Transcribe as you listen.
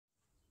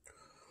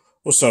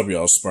What's up,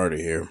 y'all? Sparta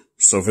here.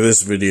 So for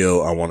this video,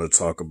 I want to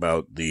talk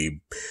about the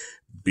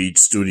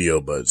Beats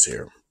Studio Buds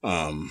here.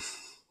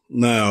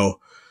 Now,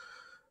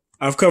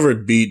 I've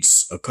covered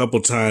Beats a couple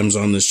times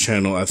on this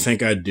channel. I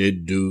think I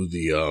did do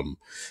the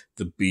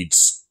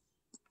Beats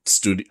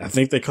Studio. I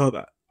think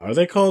are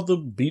they called the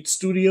Beats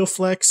Studio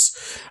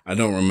Flex? I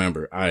don't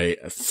remember. I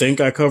think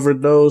I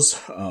covered those.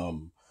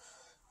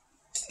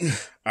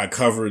 I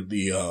covered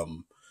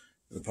the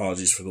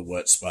apologies for the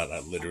wet spot.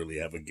 I literally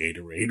have a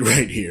Gatorade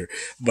right here,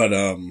 but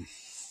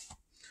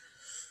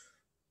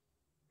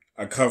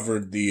I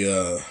covered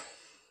the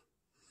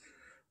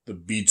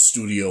Beat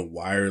Studio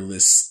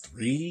Wireless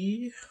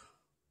 3,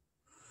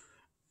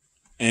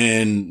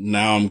 and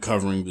now I'm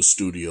covering the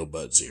Studio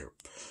Buds here.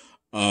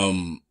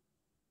 A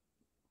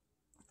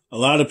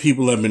lot of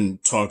people have been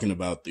talking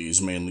about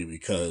these mainly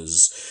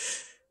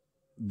because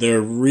they're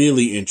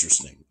really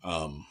interesting.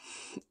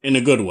 In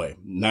a good way,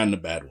 not in a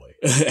bad way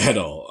at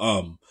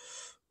all.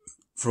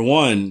 For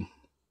one,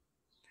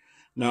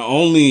 not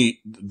only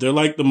they're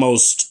like the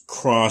most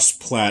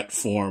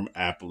cross-platform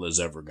Apple has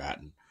ever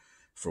gotten.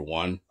 For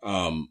one,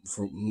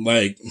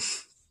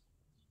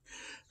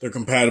 they're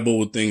compatible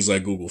with things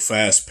like Google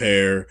Fast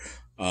Pair.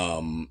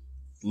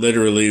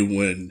 Literally,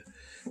 when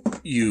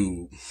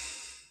you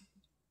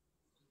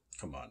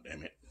come on,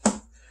 damn it.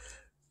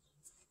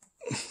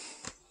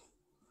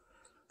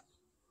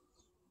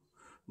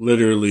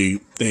 Literally,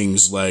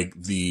 things like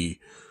the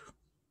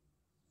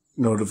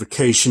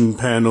notification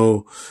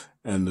panel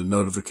and the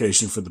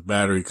notification for the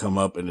battery come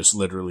up, and it's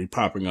literally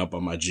popping up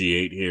on my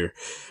G8 here.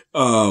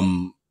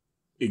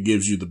 It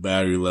gives you the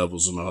battery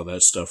levels and all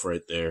that stuff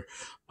right there.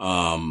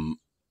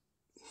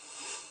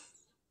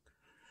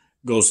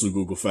 Goes through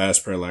Google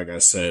Fast Pair, like I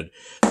said.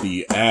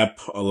 The app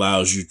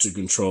allows you to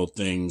control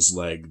things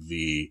like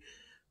the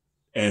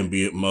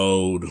ambient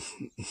mode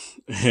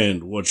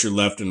and what your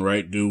left and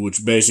right do,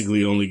 which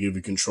basically only give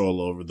you control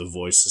over the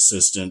voice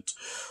assistant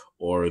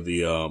or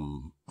the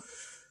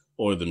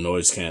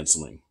noise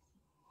canceling.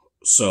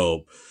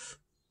 So,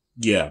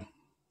 yeah.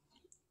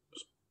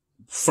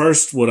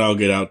 First, what I'll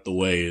get out the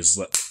way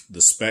is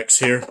the specs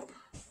here.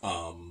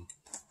 I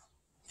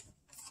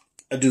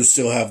do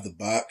still have the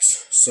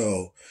box,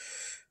 so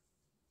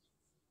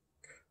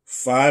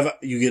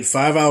you get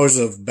 5 hours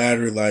of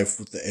battery life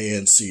with the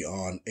ANC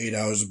on, 8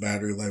 hours of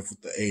battery life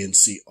with the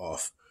ANC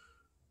off.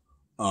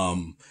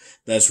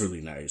 That's really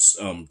nice.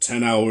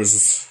 10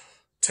 hours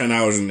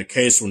in the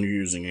case when you're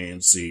using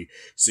ANC,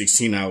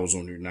 16 hours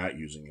when you're not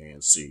using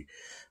ANC.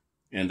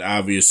 And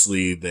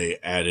obviously they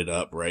added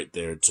up right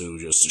there too,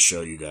 just to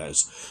show you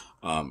guys.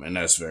 And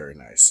that's very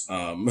nice.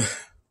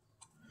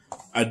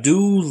 I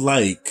do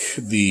like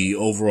the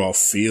overall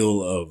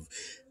feel of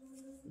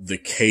the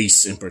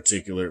case in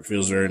particular. It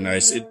feels very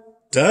nice. It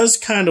does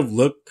kind of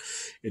give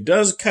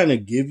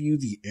you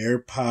the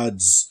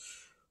AirPods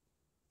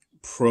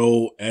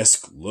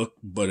Pro-esque look,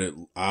 but it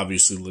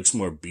obviously looks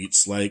more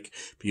Beats-like.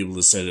 People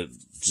have said it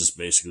just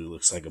basically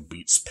looks like a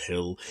Beats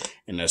pill,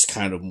 and that's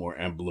kind of more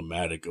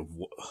emblematic of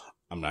what,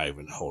 I'm not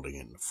even holding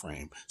it in the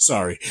frame.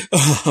 Sorry.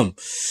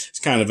 It's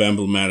kind of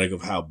emblematic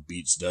of how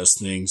Beats does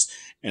things.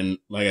 And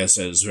like I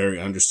said, it's very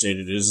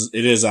understated.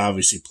 It is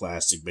obviously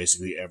plastic.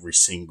 Basically every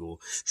single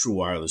true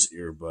wireless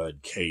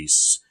earbud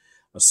case,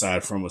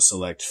 aside from a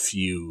select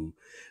few,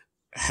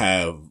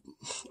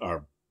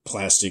 are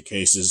plastic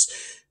cases.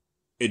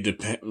 It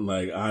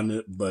depends on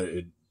it, but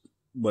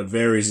what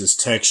varies is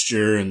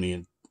texture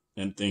and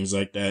things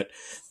like that.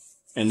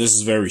 And this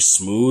is very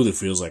smooth. It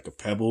feels like a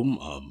pebble.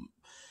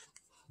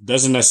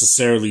 Doesn't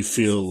necessarily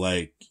feel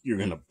like you're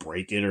going to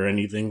break it or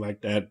anything like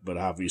that, but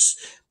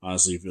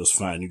honestly, it feels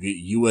fine. You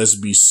get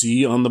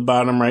USB-C on the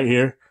bottom right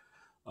here.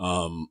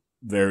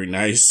 Very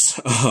nice.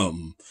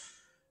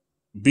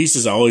 Beats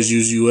has always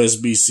used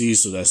USB-C,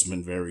 so that's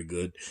been very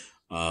good.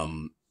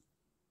 And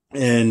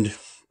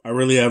I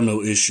really have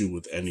no issue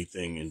with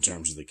anything in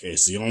terms of the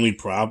case. The only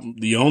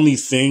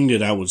thing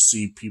that I would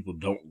see people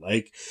don't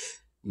like,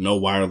 no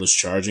wireless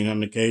charging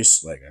on the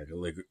case. Like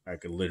I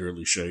could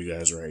literally show you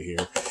guys right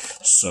here.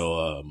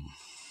 So,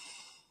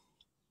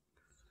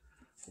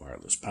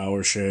 wireless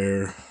power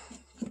share.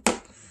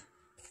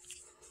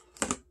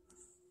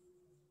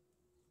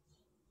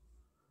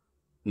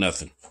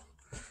 Nothing.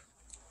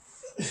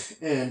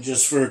 And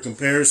just for a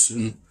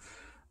comparison,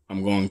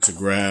 I'm going to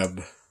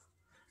grab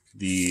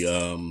the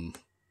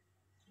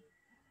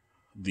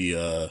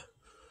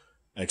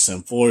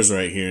XM4s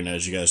right here, and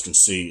as you guys can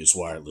see, it's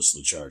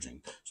wirelessly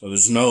charging. So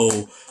there's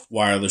no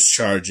wireless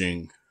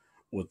charging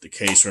with the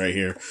case right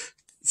here.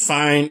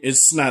 Fine,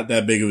 it's not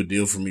that big of a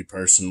deal for me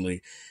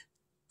personally.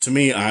 To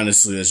me,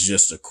 honestly, that's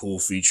just a cool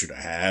feature to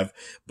have,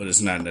 but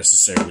it's not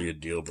necessarily a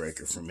deal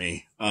breaker for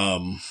me.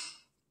 So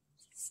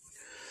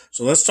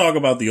let's talk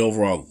about the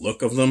overall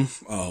look of them.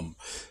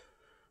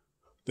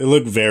 They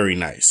look very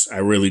nice. I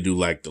really do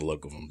like the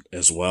look of them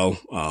as well.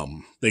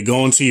 They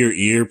go into your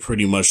ear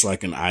pretty much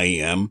like an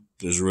IEM.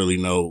 There's really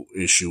no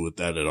issue with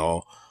that at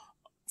all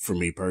for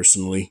me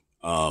personally.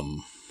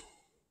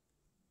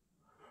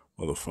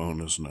 Well, the phone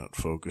is not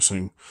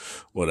focusing.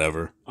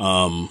 Whatever.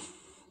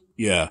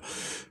 Yeah,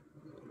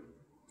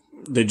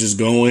 they just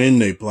go in,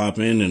 they plop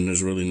in, and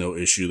there's really no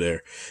issue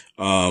there.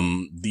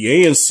 The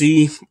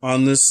ANC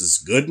on this is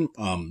good.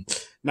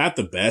 Not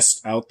the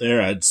best out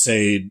there. I'd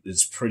say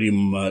it's pretty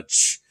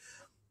much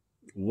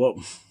what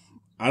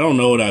I don't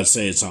know what I'd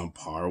say it's on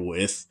par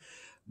with,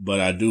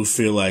 but I do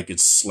feel like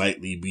it's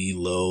slightly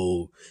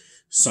below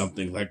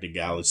something like the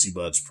Galaxy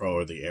Buds Pro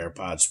or the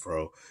AirPods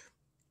Pro.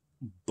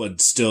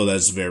 But still,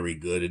 that's very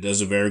good. It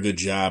does a very good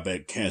job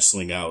at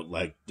canceling out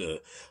like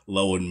the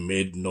low and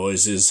mid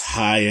noises,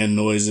 high end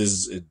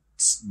noises.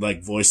 It's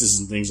like voices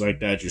and things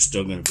like that. You're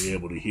still going to be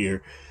able to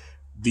hear.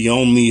 The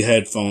only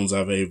headphones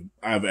I've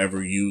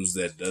ever used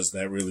that does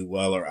that really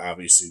well are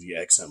obviously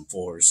the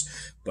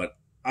XM4s. But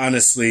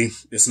honestly,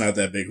 it's not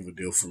that big of a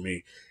deal for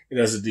me. It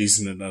does a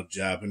decent enough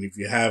job, and if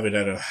you have it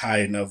at a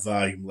high enough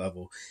volume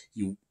level,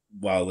 you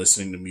while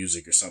listening to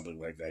music or something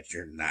like that,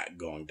 you're not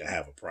going to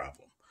have a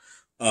problem.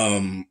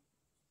 Um,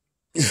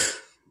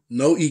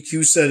 no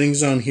EQ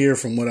settings on here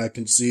from what I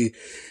can see.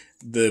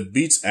 The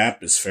Beats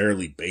app is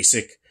fairly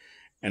basic,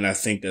 and I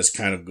think that's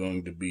kind of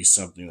going to be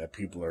something that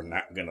people are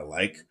not going to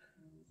like,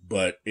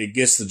 but it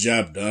gets the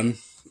job done.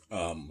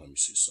 Let me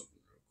see something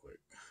real quick.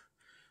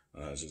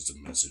 It's just a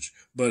message,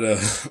 but,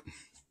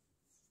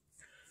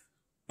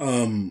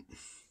 um,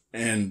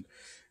 and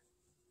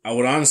I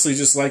would honestly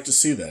just like to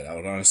see that. I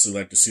would honestly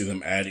like to see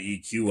them add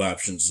EQ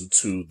options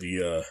into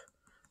the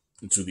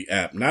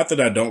app. Not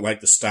that I don't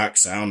like the stock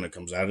sound that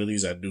comes out of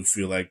these. I do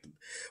feel like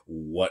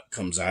what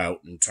comes out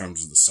in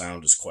terms of the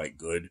sound is quite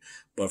good.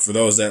 But for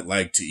those that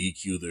like to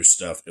EQ their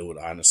stuff, it would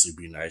honestly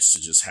be nice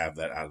to just have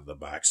that out of the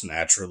box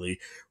naturally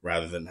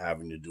rather than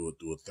having to do it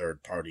through a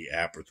third party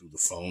app or through the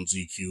phone's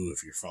EQ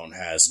if your phone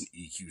has an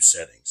EQ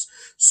settings.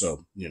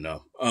 So,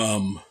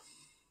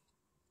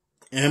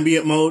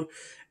 ambient mode.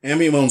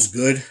 Ambient mode's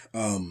good.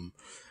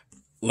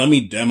 Let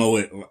me demo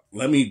it.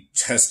 Let me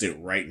test it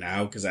right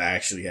now because I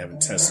actually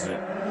haven't tested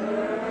it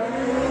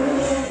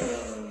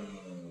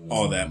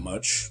all that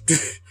much.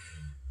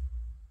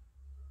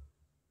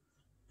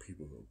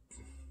 People go,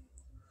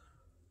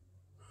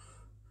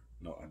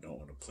 no, I don't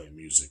want to play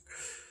music.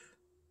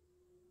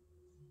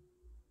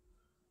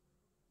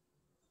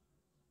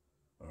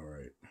 All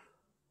right.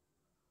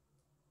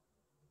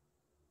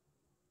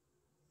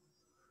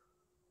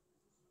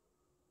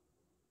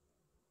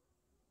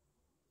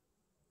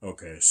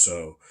 Okay,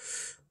 so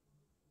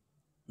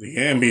the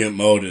ambient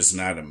mode is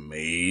not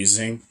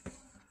amazing.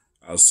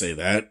 I'll say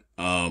that.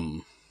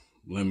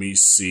 Let me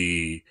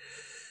see.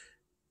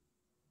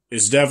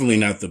 It's definitely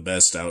not the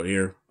best out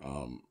here.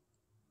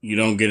 You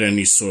don't get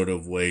any sort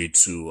of way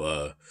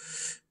to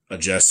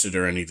adjust it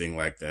or anything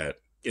like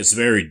that. It's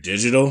very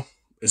digital.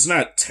 It's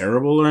not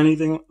terrible or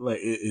anything. Like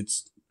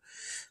it's,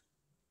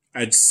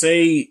 I'd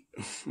say,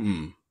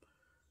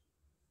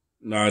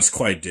 no, it's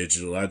quite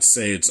digital. I'd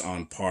say it's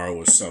on par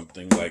with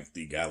something like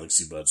the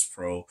Galaxy Buds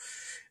Pro.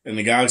 And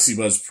the Galaxy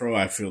Buds Pro,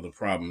 I feel the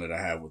problem that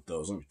I have with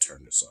those. Let me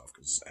turn this off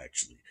because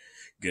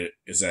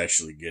it's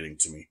actually getting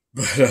to me.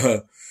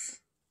 But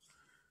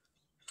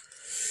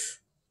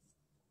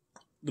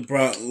the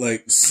problem,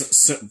 like,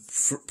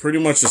 pretty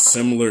much a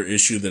similar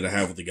issue that I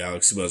have with the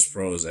Galaxy Buds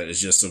Pro is that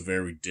it's just a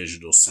very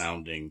digital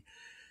sounding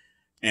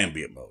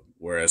ambient mode.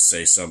 Whereas,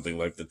 say something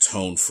like the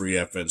tone free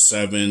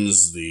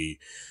FN7s, the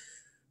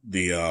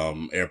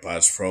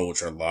AirPods Pro,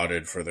 which are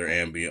lauded for their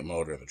ambient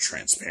mode, or the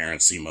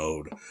transparency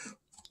mode,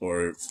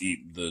 or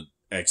the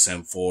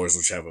XM4s,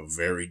 which have a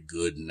very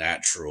good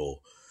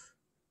natural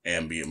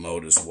ambient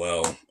mode as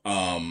well.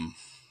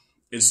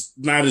 It's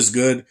not as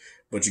good,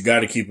 but you got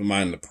to keep in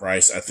mind the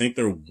price. I think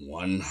they're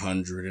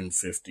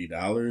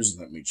 $150.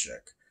 Let me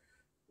check.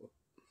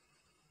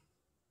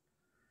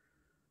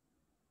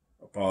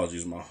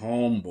 Apologies, my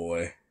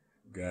homeboy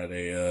got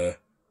a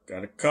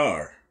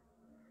car.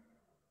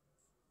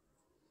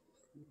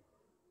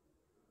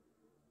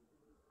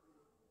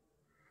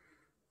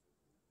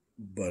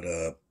 But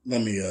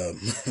let me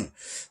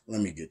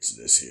let me get to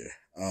this here.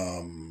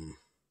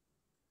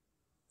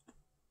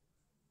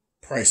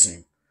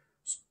 Pricing.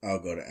 I'll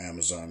go to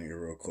Amazon here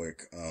real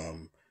quick.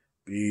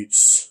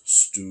 Beats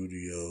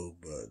Studio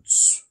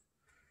Buds.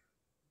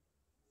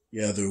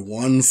 Yeah, they're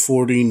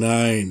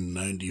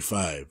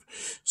 $149.95.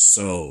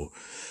 So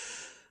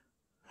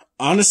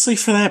honestly,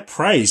 for that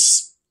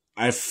price,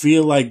 I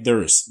feel like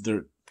they're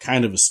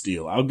kind of a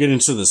steal. I'll get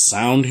into the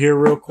sound here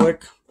real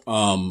quick.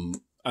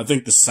 I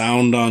think the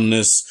sound on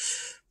this,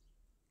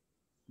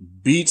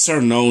 Beats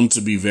are known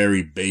to be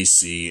very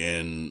bassy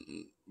and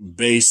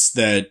bass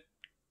that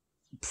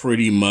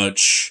pretty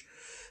much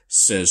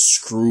says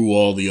screw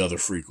all the other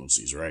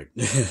frequencies, right?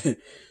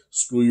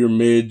 Screw your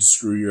mids,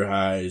 screw your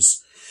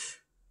highs.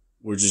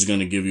 We're just going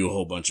to give you a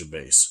whole bunch of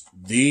bass.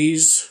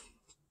 These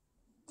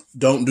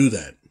don't do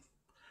that.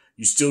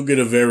 You still get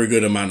a very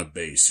good amount of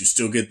bass. You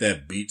still get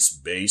that Beats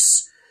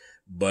bass,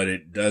 but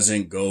it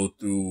doesn't go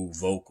through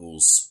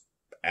vocals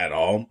at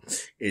all.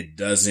 It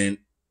doesn't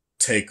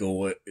take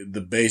away, the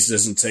bass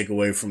doesn't take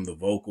away from the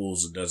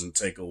vocals. It doesn't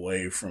take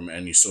away from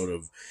any sort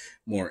of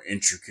more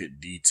intricate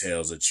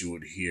details that you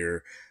would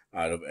hear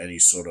out of any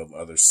sort of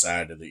other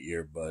side of the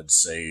earbud.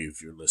 Say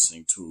if you're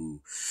listening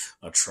to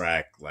a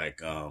track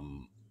like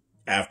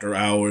After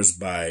Hours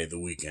by The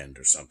Weeknd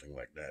or something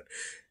like that,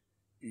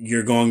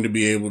 you're going to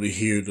be able to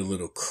hear the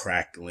little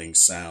crackling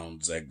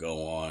sounds that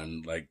go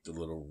on, like the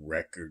little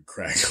record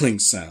crackling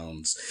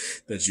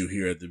sounds that you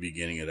hear at the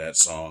beginning of that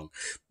song.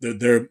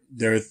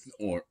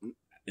 Or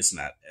it's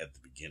not at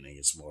the beginning,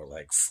 it's more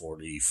like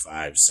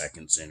 45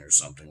 seconds in or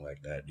something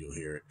like that. You'll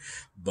hear it,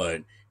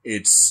 but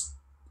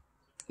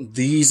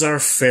these are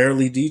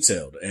fairly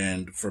detailed.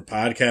 And for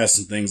podcasts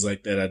and things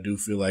like that, I do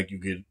feel like you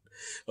get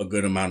a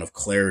good amount of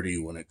clarity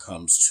when it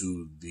comes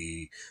to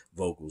the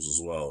vocals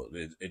as well.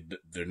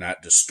 They're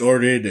not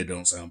distorted. They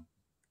don't sound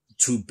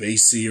too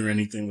bassy or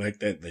anything like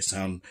that. They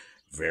sound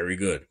very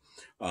good.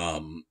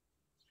 I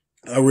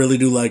really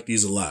do like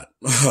these a lot.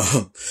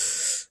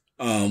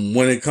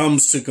 When it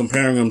comes to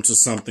comparing them to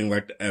something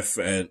like the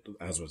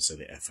I was about to say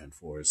the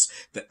FN4s,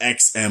 the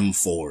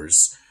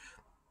XM4s,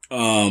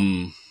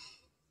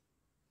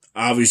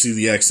 obviously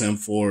the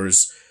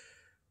XM4s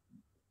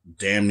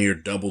damn near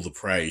double the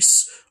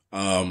price.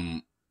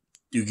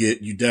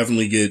 You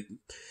definitely get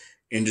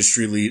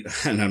industry lead,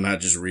 and I'm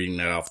not just reading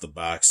that off the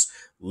box,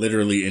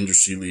 literally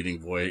industry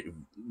leading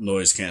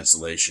noise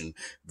cancellation,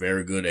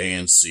 very good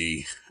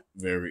ANC,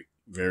 very,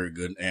 very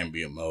good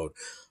ambient mode.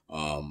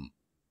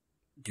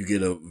 You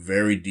get a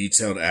very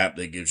detailed app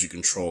that gives you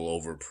control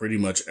over pretty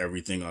much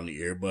everything on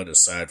the earbud,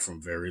 aside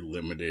from very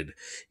limited,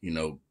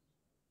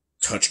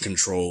 touch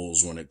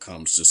controls when it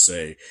comes to,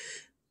 say,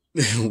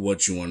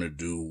 what you want to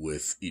do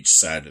with each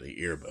side of the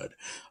earbud.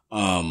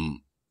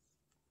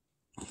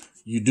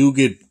 You do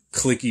get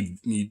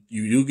you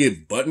do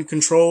get button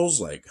controls,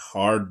 like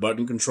hard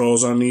button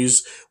controls on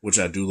these, which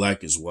I do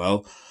like as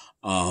well.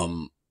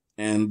 And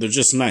they're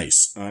just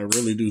nice. I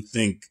really do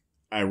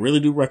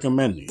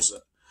recommend these.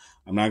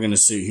 I'm not going to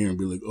sit here and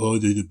be like, oh,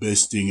 they're the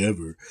best thing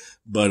ever.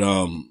 But,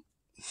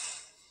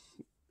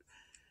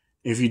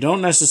 if you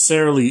don't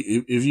necessarily,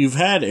 if you've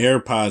had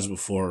AirPods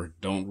before,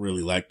 don't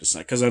really like the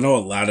sound, because I know a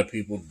lot of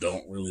people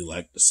don't really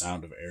like the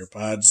sound of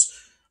AirPods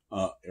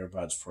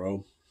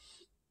Pro.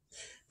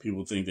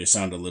 People think they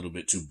sound a little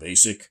bit too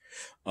basic.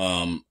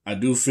 I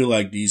do feel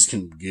like these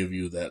can give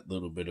you that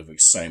little bit of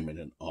excitement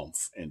and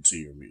oomph into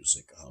your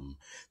music.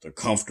 They're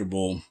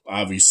comfortable.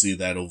 Obviously,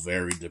 that'll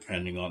vary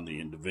depending on the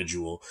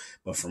individual,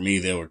 but for me,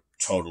 they were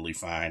totally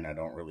fine. I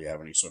don't really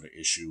have any sort of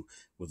issue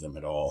with them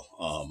at all.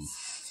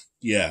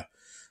 Yeah,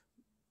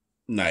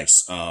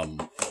 nice.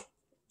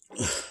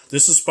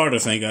 This is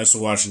Sparta. Thank you guys for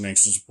watching.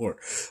 Thanks for support.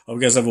 Hope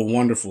you guys have a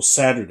wonderful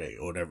Saturday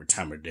or whatever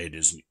time of day it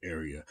is in the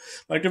area.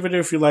 Like the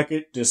video if you like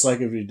it. Dislike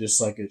it if you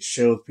dislike it.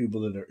 Share with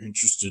people that are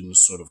interested in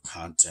this sort of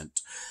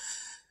content.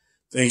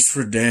 Thanks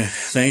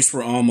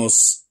for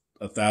almost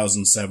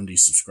 1,070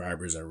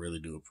 subscribers. I really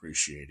do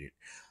appreciate it.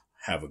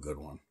 Have a good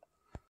one.